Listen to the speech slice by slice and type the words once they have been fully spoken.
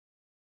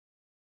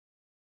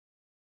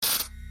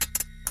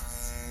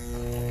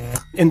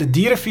In de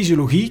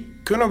dierenfysiologie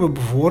kunnen we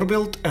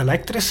bijvoorbeeld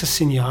elektrische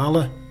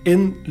signalen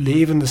in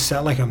levende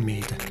cellen gaan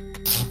meten.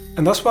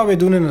 En dat is wat wij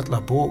doen in het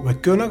labo. We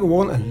kunnen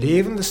gewoon een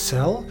levende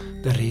cel,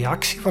 de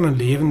reactie van een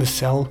levende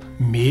cel,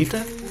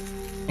 meten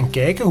en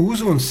kijken hoe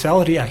zo'n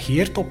cel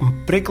reageert op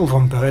een prikkel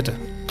van buiten.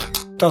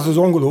 Dat is dus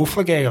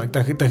ongelooflijk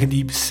eigenlijk, dat je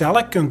die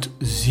cellen kunt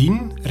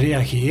zien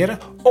reageren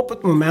op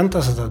het moment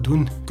dat ze dat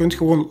doen. Je kunt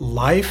gewoon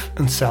live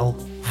een cel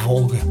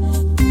volgen.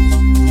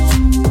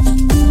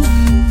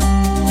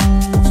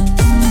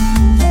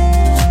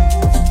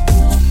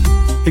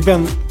 Ik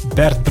ben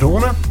Bert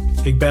Brone,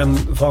 ik ben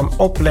van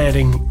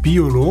opleiding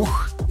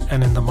bioloog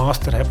en in de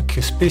master heb ik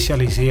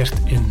gespecialiseerd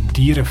in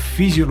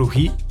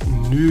dierenfysiologie.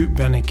 Nu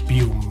ben ik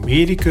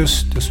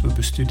biomedicus, dus we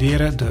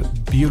bestuderen de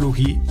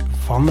biologie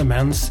van de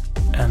mens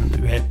en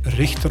wij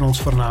richten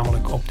ons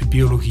voornamelijk op de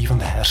biologie van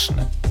de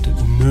hersenen, de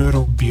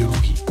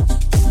neurobiologie.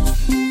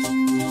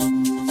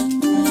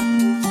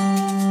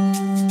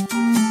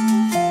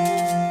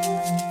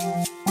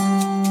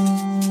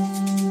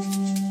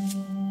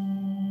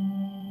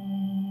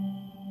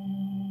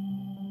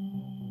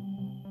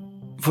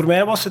 Voor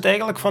mij was het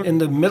eigenlijk van in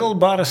de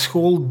middelbare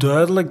school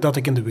duidelijk dat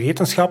ik in de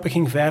wetenschappen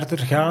ging verder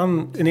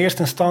gaan. In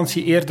eerste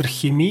instantie eerder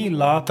chemie,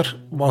 later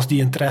was die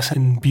interesse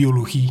in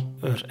biologie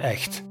er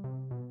echt.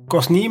 Ik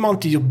was niet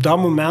iemand die op dat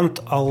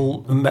moment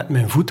al met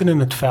mijn voeten in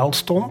het veld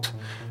stond,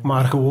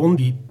 maar gewoon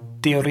die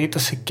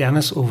theoretische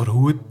kennis over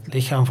hoe het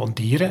lichaam van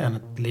dieren en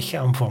het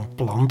lichaam van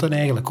planten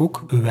eigenlijk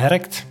ook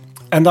werkt.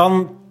 En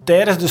dan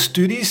tijdens de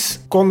studies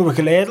konden we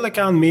geleidelijk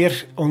aan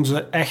meer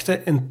onze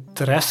echte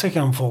interesse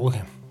gaan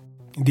volgen.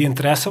 Die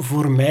interesse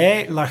voor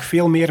mij lag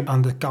veel meer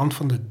aan de kant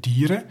van de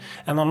dieren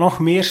en dan nog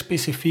meer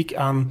specifiek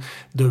aan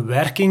de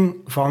werking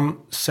van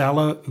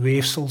cellen,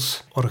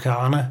 weefsels,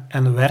 organen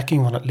en de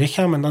werking van het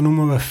lichaam en dat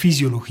noemen we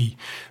fysiologie.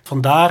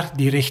 Vandaar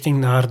die richting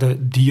naar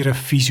de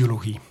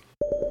dierenfysiologie.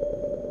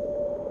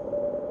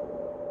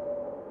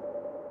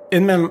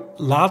 In mijn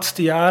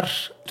laatste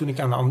jaar, toen ik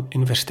aan de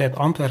Universiteit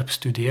Antwerpen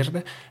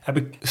studeerde, heb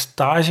ik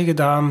stage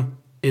gedaan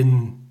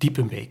in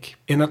Diepenbeek,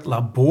 in het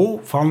labo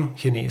van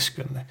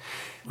geneeskunde.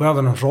 We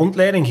hadden een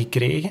rondleiding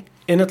gekregen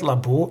in het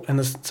labo en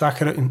het zag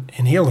er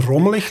een heel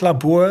rommelig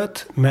labo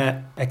uit met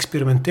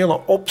experimentele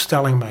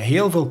opstelling met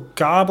heel veel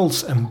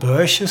kabels en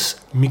buisjes,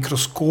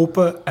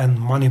 microscopen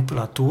en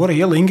manipulatoren,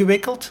 heel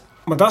ingewikkeld.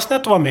 Maar dat is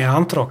net wat mij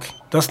aantrok.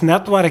 Dat is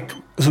net waar ik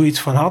zoiets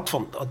van had,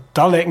 van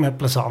dat lijkt mij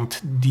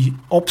plezant. Die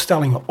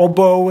opstellingen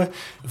opbouwen,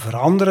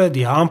 veranderen,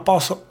 die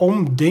aanpassen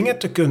om dingen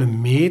te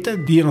kunnen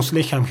meten die in ons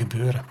lichaam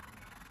gebeuren.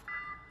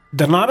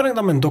 Daarna ben ik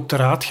dan mijn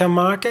doctoraat gaan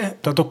maken.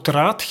 Dat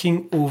doctoraat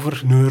ging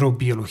over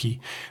neurobiologie.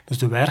 Dus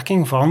de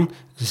werking van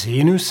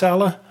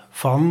zenuwcellen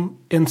van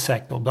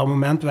insecten. Op dat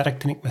moment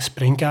werkte ik met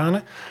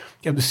sprinkhanen.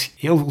 Ik heb dus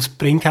heel veel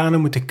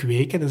sprinkhanen moeten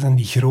kweken. Dat zijn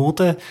die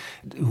grote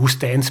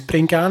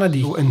woestijnsprinkhanen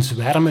die in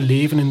zwermen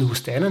leven in de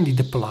woestijn en die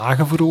de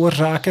plagen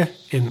veroorzaken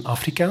in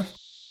Afrika.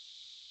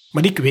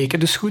 Maar die kweken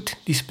dus goed,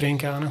 die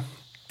sprinkhanen.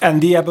 En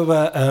die hebben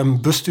we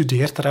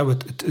bestudeerd. Daar hebben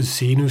we het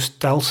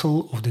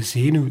zenuwstelsel of de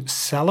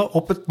zenuwcellen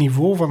op het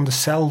niveau van de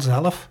cel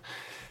zelf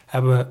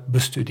hebben we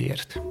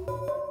bestudeerd.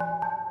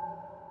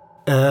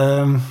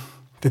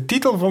 De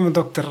titel van mijn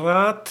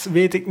doctoraat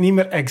weet ik niet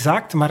meer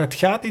exact, maar het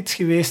gaat iets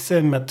geweest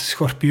zijn met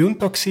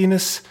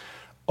schorpioentoxines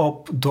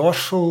op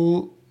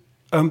dorsal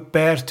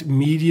impaired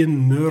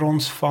median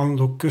neurons van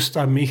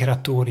Locusta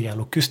migratoria.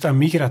 Locusta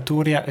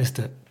migratoria is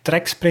de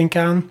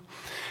treksprinkhaan.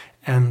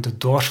 En de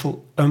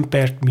dorsal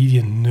impaired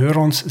median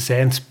neurons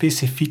zijn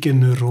specifieke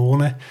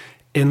neuronen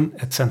in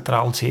het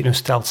centraal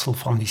zenuwstelsel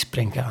van die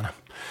sprinkhanen.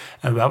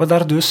 En we hebben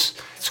daar dus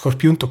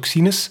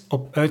schorpioentoxines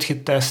op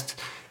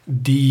uitgetest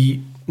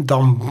die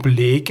dan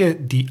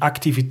bleken die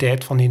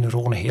activiteit van die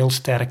neuronen heel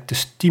sterk te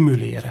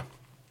stimuleren.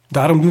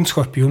 Daarom doen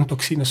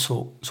schorpioentoxines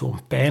zo'n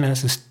pijn. Hè.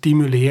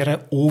 Ze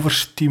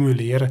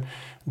overstimuleren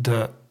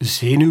de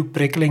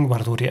zenuwprikkeling,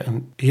 waardoor je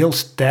een heel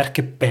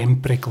sterke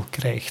pijnprikkel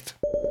krijgt.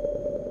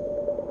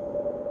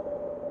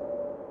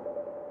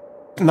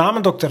 Na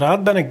mijn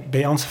doctoraat ben ik bij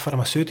Janssen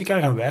Pharmaceutica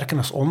gaan werken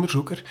als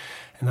onderzoeker.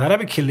 En daar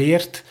heb ik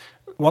geleerd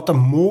wat de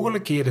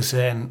mogelijkheden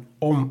zijn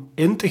om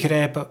in te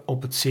grijpen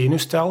op het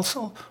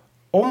zenuwstelsel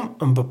om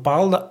een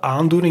bepaalde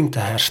aandoening te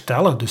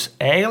herstellen. Dus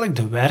eigenlijk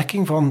de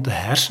werking van de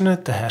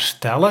hersenen te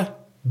herstellen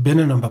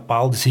binnen een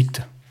bepaalde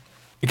ziekte.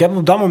 Ik heb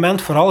op dat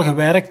moment vooral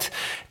gewerkt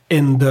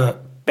in de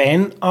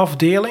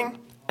pijnafdeling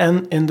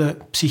en in de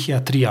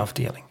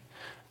psychiatrieafdeling.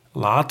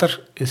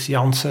 Later is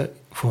Janssen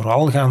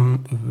vooral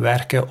gaan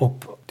werken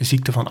op de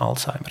ziekte van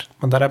Alzheimer.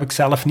 Maar daar heb ik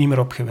zelf niet meer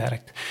op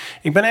gewerkt.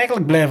 Ik ben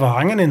eigenlijk blijven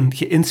hangen en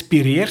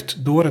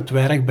geïnspireerd door het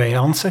werk bij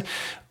Janssen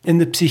in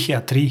de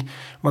psychiatrie.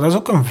 Maar dat is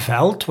ook een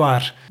veld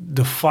waar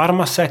de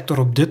farmasector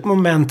op dit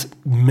moment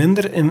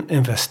minder in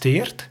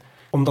investeert,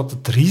 omdat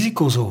het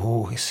risico zo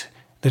hoog is.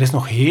 Er is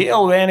nog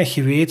heel weinig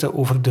geweten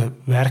over de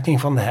werking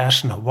van de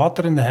hersenen, wat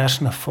er in de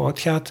hersenen fout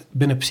gaat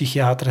binnen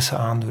psychiatrische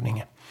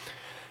aandoeningen.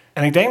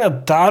 En ik denk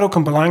dat daar ook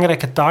een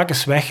belangrijke taak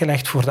is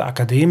weggelegd voor de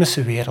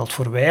academische wereld,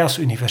 voor wij als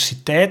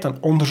universiteit en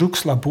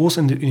onderzoekslabo's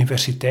in de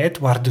universiteit,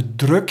 waar de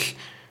druk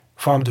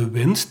van de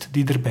winst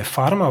die er bij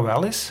pharma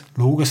wel is,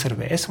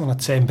 logischerwijs, want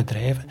het zijn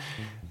bedrijven,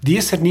 die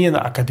is er niet in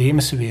de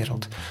academische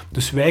wereld.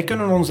 Dus wij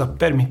kunnen ons dat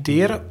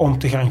permitteren om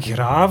te gaan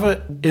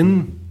graven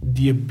in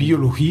die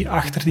biologie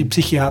achter die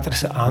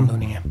psychiatrische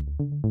aandoeningen.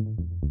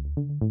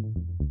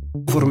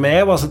 Voor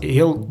mij was het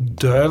heel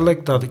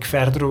duidelijk dat ik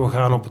verder wil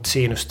gaan op het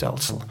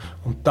zenuwstelsel.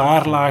 Want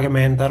daar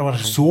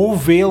waren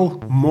zoveel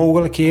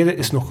mogelijkheden,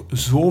 is nog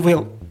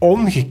zoveel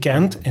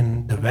ongekend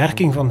in de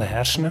werking van de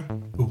hersenen.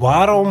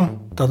 Waarom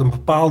dat een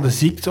bepaalde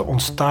ziekte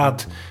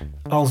ontstaat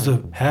als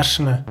de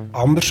hersenen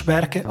anders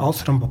werken,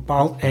 als er een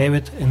bepaald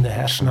eiwit in de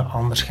hersenen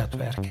anders gaat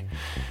werken.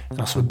 En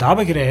als we dat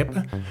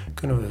begrijpen,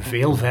 kunnen we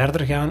veel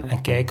verder gaan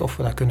en kijken of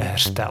we dat kunnen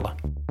herstellen.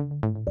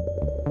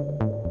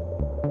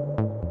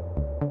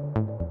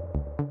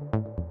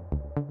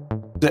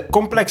 De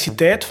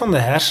complexiteit van de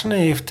hersenen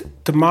heeft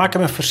te maken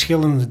met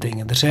verschillende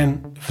dingen. Er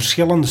zijn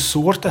verschillende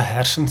soorten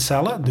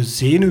hersencellen. De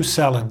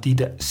zenuwcellen die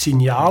de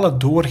signalen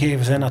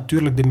doorgeven zijn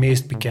natuurlijk de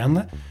meest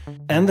bekende.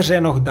 En er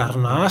zijn nog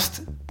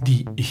daarnaast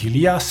die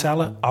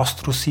gliacellen,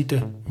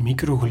 astrocyten,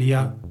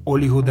 microglia,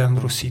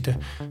 oligodendrocyten.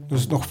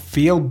 Dus nog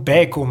veel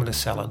bijkomende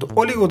cellen. De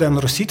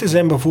oligodendrocyten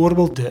zijn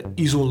bijvoorbeeld de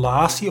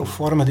isolatie of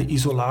vormen de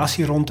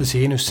isolatie rond de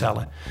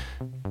zenuwcellen.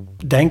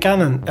 Denk aan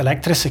een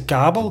elektrische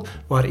kabel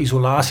waar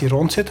isolatie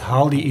rond zit,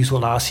 haal die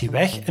isolatie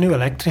weg en uw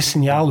elektrisch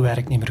signaal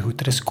werkt niet meer goed.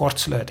 Er is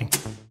kortsluiting.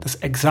 Dat is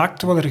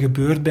exact wat er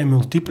gebeurt bij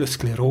multiple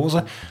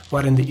sclerose,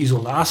 waarin de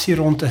isolatie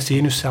rond de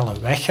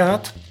zenuwcellen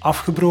weggaat,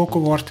 afgebroken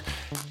wordt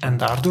en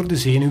daardoor de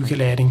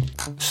zenuwgeleiding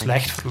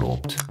slecht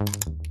verloopt.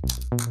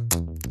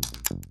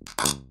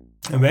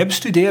 En wij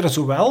bestuderen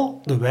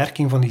zowel de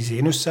werking van die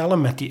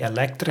zenuwcellen met die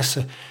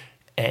elektrische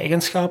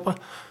eigenschappen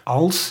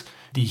als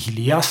die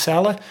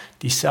gliacellen,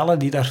 die cellen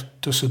die daar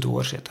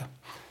tussendoor zitten.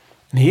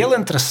 Een heel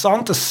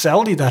interessante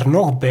cel die daar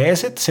nog bij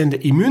zit, zijn de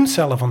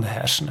immuuncellen van de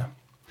hersenen.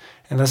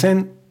 En dat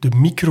zijn de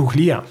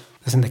microglia.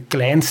 Dat zijn de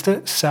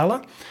kleinste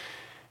cellen.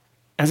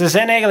 En ze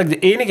zijn eigenlijk de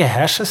enige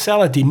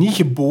hersencellen die niet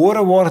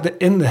geboren worden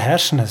in de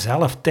hersenen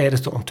zelf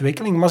tijdens de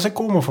ontwikkeling, maar ze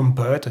komen van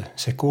buiten.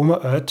 Ze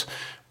komen uit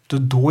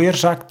de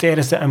dooierzak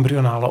tijdens de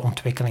embryonale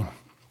ontwikkeling.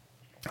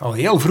 Al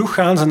heel vroeg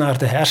gaan ze naar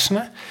de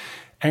hersenen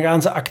en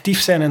gaan ze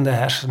actief zijn in de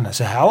hersenen.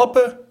 Ze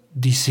helpen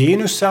die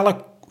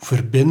zenuwcellen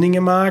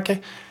verbindingen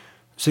maken.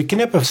 Ze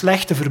knippen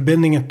slechte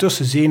verbindingen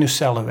tussen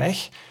zenuwcellen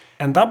weg.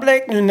 En dat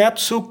blijkt nu net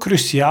zo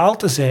cruciaal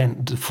te zijn.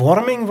 De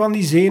vorming van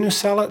die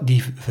zenuwcellen,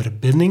 die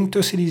verbinding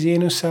tussen die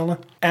zenuwcellen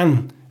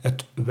en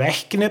het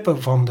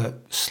wegknippen van de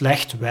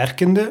slecht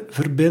werkende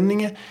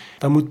verbindingen,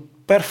 dat moet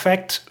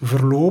perfect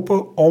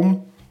verlopen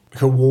om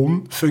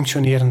gewoon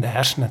functionerende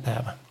hersenen te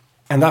hebben.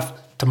 En dat heeft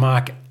te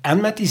maken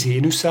en met die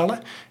zenuwcellen,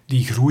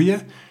 die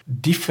groeien,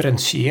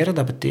 differentiëren.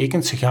 Dat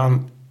betekent ze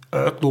gaan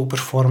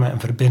uitlopers vormen en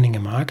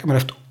verbindingen maken. Maar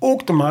het heeft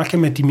ook te maken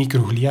met die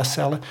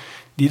microgliacellen,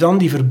 die dan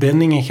die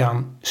verbindingen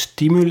gaan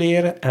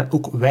stimuleren en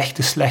ook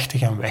de slechte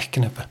gaan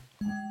wegknippen.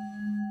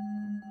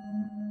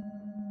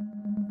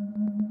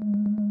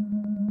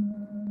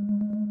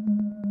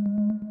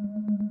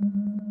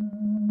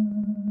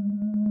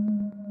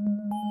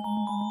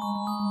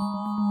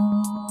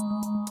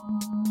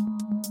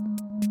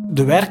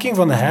 De werking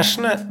van de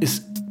hersenen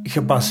is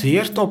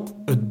gebaseerd op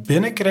het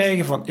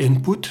binnenkrijgen van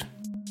input.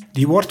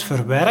 Die wordt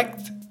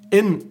verwerkt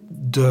in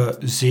de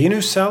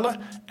zenuwcellen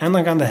en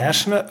dan gaan de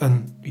hersenen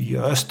een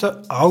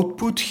juiste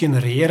output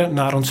genereren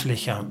naar ons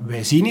lichaam.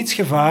 Wij zien iets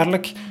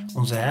gevaarlijk,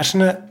 onze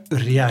hersenen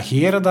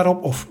reageren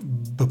daarop of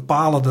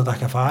bepalen dat dat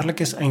gevaarlijk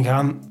is en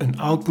gaan een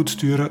output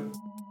sturen.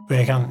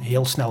 Wij gaan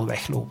heel snel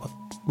weglopen,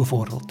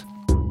 bijvoorbeeld.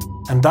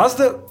 En dat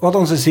is wat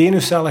onze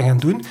zenuwcellen gaan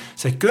doen.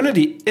 Zij kunnen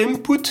die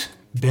input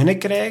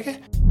binnenkrijgen,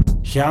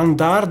 gaan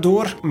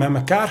daardoor met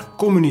elkaar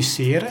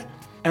communiceren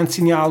en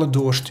signalen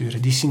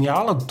doorsturen. Die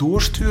signalen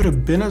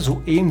doorsturen binnen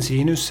zo'n één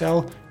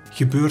zenuwcel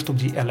gebeurt op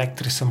die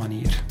elektrische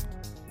manier.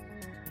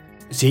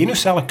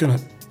 Zenuwcellen kunnen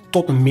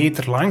tot 1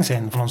 meter lang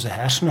zijn, van onze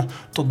hersenen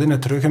tot in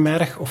het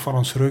ruggenmerg of van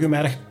ons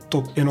ruggenmerg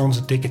tot in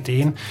onze dikke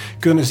teen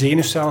kunnen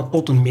zenuwcellen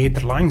tot 1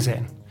 meter lang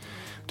zijn.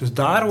 Dus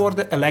daar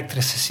worden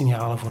elektrische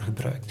signalen voor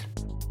gebruikt.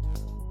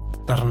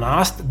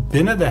 Daarnaast,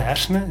 binnen de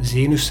hersenen,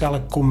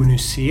 zenuwcellen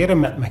communiceren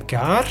met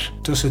elkaar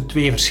tussen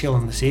 2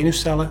 verschillende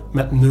zenuwcellen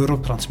met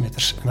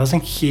neurotransmitters. En dat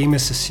zijn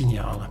chemische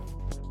signalen.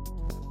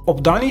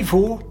 Op dat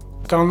niveau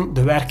kan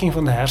de werking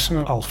van de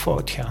hersenen al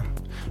fout gaan.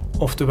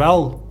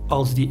 Oftewel,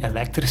 als die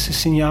elektrische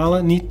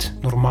signalen niet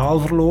normaal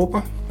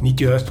verlopen, niet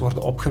juist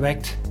worden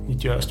opgewekt,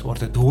 niet juist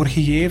worden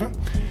doorgegeven.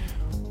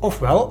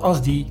 Ofwel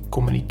als die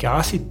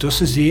communicatie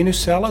tussen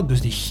zenuwcellen,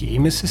 dus die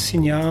chemische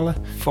signalen,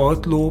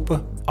 fout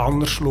lopen,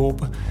 anders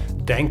lopen.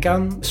 Denk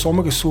aan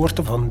sommige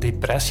soorten van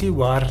depressie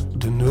waar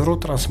de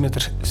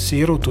neurotransmitter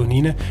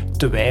serotonine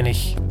te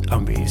weinig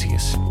aanwezig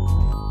is.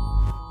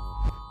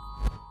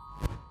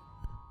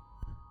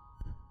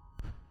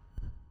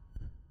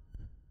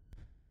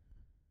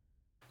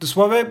 Dus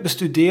wat wij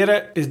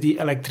bestuderen is die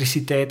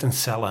elektriciteit in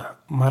cellen.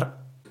 Maar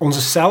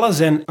onze cellen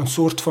zijn een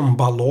soort van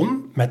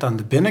ballon met aan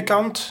de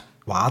binnenkant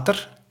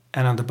water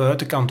en aan de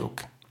buitenkant ook.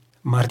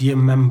 Maar die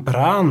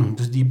membraan,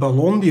 dus die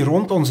ballon die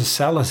rond onze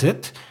cellen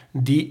zit,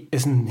 die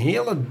is een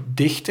hele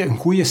dichte, een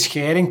goede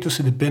scheiding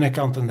tussen de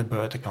binnenkant en de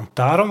buitenkant.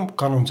 Daarom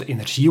kan onze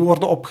energie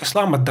worden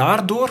opgeslagen, maar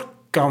daardoor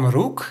kan er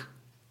ook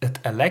het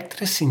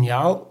elektrisch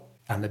signaal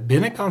aan de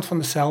binnenkant van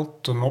de cel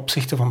ten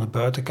opzichte van de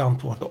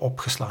buitenkant worden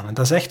opgeslagen. En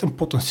dat is echt een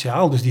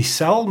potentiaal. Dus die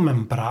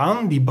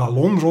celmembraan, die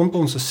ballon rond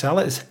onze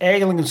cellen, is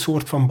eigenlijk een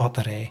soort van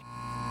batterij.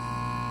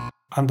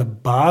 Aan de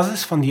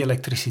basis van die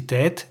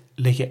elektriciteit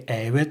liggen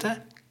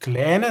eiwitten,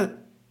 kleine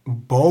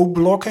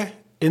bouwblokken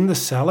in de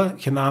cellen,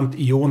 genaamd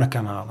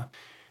ionenkanalen.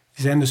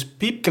 Die zijn dus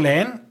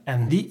piepklein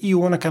en die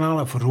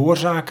ionenkanalen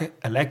veroorzaken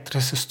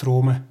elektrische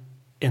stromen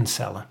in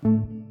cellen.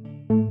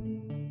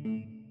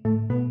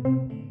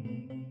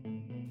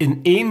 In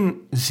één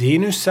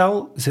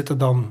zenuwcel zitten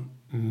dan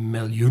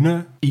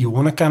miljoenen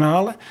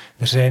ionenkanalen.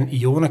 Er zijn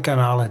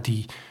ionenkanalen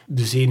die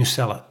de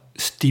zenuwcellen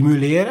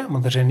stimuleren,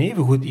 maar er zijn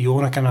evengoed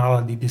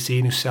ionenkanalen die de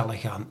zenuwcellen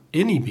gaan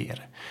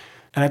inhiberen.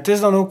 En het is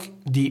dan ook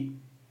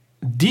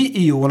die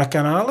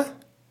ionenkanalen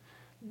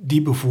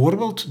die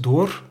bijvoorbeeld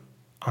door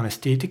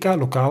anesthetica,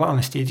 lokale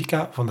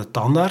anesthetica van de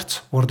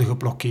tandarts worden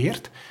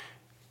geblokkeerd.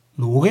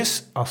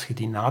 Logisch, als je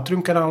die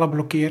natriumkanalen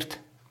blokkeert,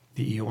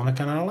 die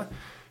ionenkanalen,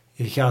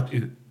 je gaat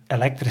je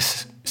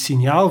elektrisch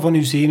signaal van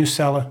je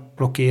zenuwcellen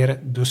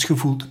blokkeren, dus je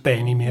voelt de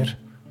pijn niet meer.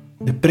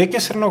 De prik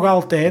is er nog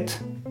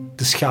altijd,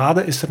 de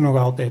schade is er nog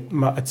altijd,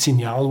 maar het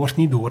signaal wordt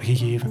niet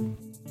doorgegeven.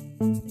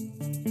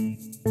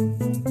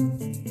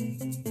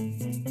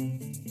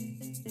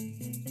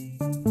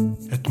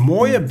 Het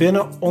mooie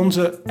binnen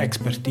onze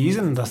expertise,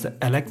 en dat is de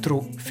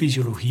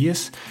elektrofysiologie,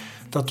 is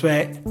dat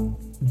wij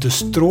de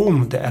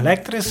stroom, de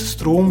elektrische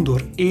stroom,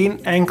 door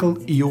één enkel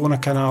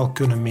ionenkanaal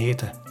kunnen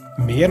meten.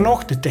 Meer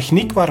nog, de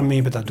techniek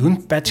waarmee we dat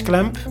doen,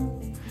 patchclamp,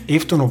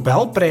 heeft de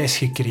Nobelprijs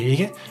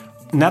gekregen,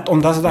 net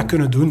omdat ze dat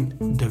kunnen doen.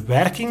 De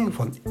werking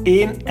van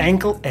één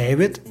enkel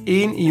eiwit,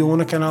 één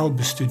ionenkanaal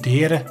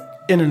bestuderen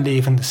in een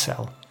levende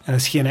cel. En er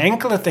is geen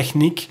enkele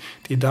techniek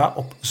die dat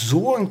op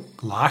zo'n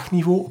laag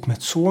niveau,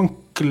 met zo'n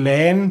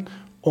klein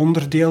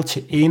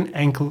onderdeeltje, één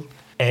enkel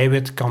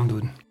eiwit kan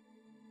doen.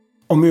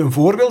 Om u een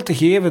voorbeeld te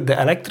geven, de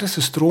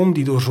elektrische stroom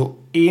die door zo'n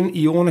één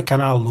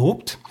ionenkanaal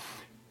loopt,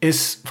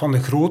 is van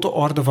de grote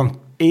orde van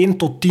 1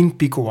 tot 10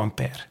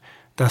 picoampère.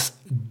 Dat is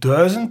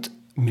 1000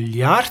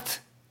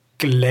 miljard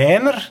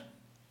kleiner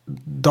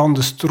dan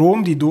de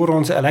stroom die door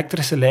onze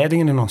elektrische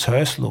leidingen in ons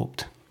huis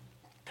loopt.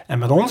 En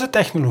met onze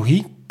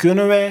technologie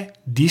kunnen wij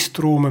die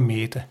stromen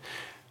meten.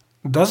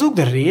 Dat is ook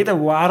de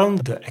reden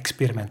waarom de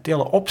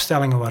experimentele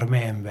opstellingen waar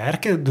wij in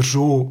werken er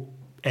zo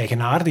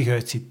eigenaardig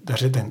uitziet. Daar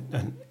zit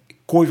een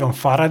kooi van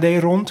Faraday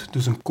rond,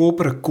 dus een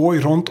koperen kooi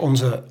rond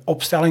onze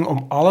opstelling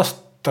om alle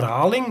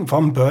straling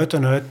van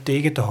buitenuit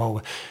tegen te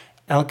houden.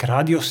 Elk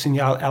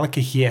radiosignaal,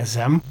 elke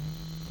gsm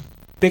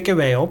pikken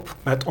wij op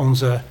met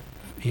onze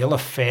hele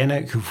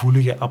fijne,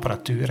 gevoelige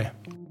apparatuur.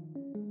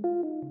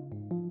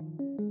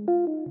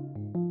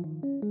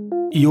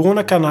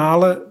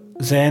 Ionenkanalen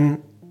zijn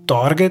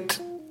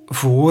target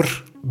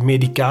voor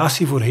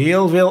medicatie voor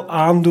heel veel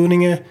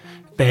aandoeningen,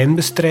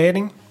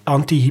 pijnbestrijding,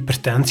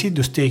 antihypertensie,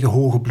 dus tegen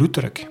hoge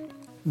bloeddruk.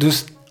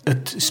 Dus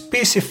het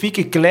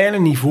specifieke kleine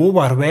niveau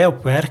waar wij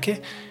op werken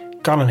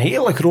kan een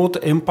hele grote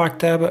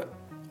impact hebben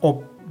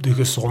op de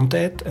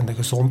gezondheid en de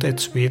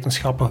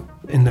gezondheidswetenschappen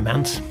in de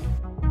mens.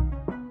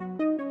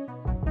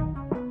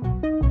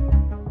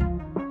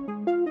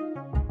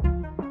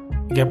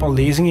 Ik heb al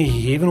lezingen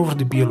gegeven over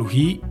de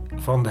biologie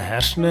van de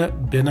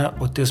hersenen binnen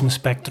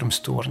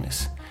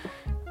autisme-spectrumstoornis.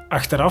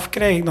 Achteraf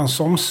krijg ik dan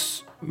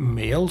soms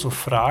mails of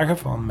vragen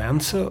van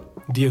mensen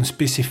die een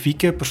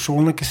specifieke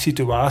persoonlijke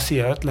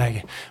situatie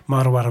uitleggen.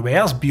 Maar waar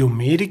wij als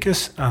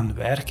biomedicus aan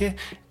werken,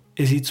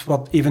 is iets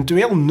wat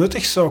eventueel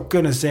nuttig zou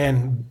kunnen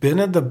zijn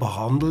binnen de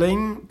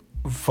behandeling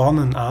van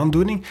een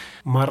aandoening,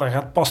 maar dat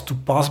gaat pas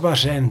toepasbaar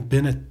zijn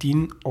binnen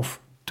 10 of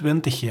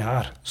 20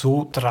 jaar.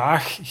 Zo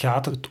traag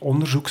gaat het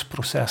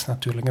onderzoeksproces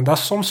natuurlijk. En dat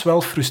is soms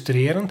wel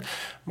frustrerend,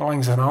 maar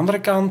langs de andere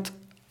kant,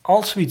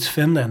 als we iets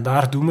vinden, en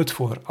daar doen we het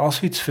voor, als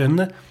we iets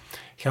vinden,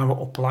 gaan we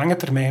op lange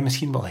termijn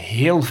misschien wel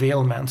heel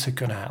veel mensen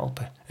kunnen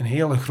helpen. Een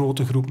hele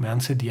grote groep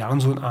mensen die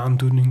aan zo'n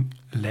aandoening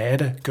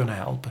lijden, kunnen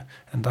helpen.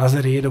 En dat is de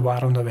reden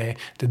waarom dat wij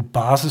dit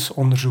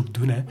basisonderzoek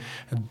doen.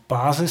 Het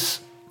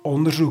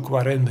basisonderzoek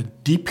waarin we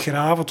diep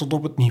graven tot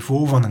op het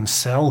niveau van een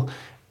cel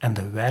en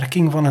de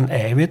werking van een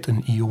eiwit,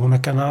 een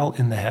ionenkanaal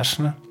in de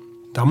hersenen.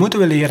 Dat moeten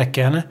we leren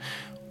kennen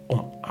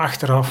om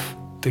achteraf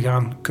te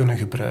gaan kunnen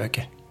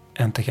gebruiken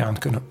en te gaan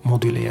kunnen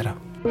moduleren.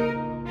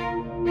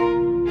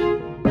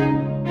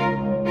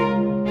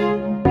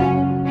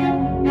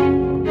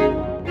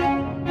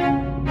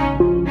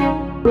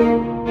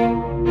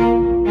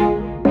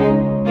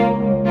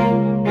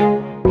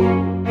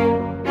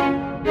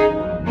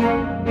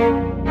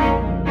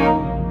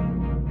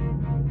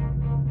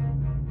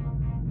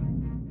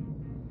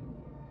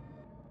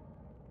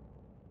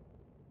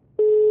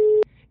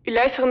 U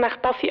luistert naar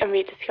Passie en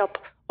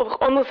Wetenschap, over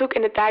onderzoek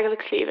in het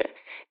dagelijks leven.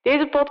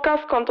 Deze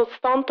podcast kwam tot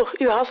stand door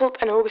U Hasselt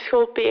en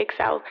Hogeschool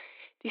PXL,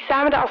 die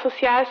samen de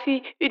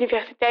associatie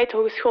Universiteit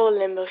Hogeschool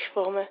Limburg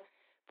vormen.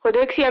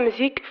 Productie en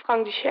muziek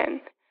Frank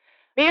Duchesne.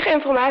 Meer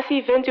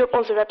informatie vindt u op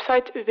onze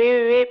website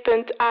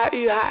www.auhl.be.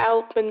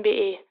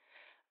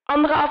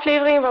 Andere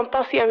afleveringen van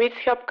Passie en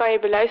Wetenschap kan je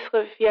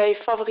beluisteren via je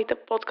favoriete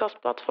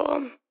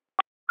podcastplatform.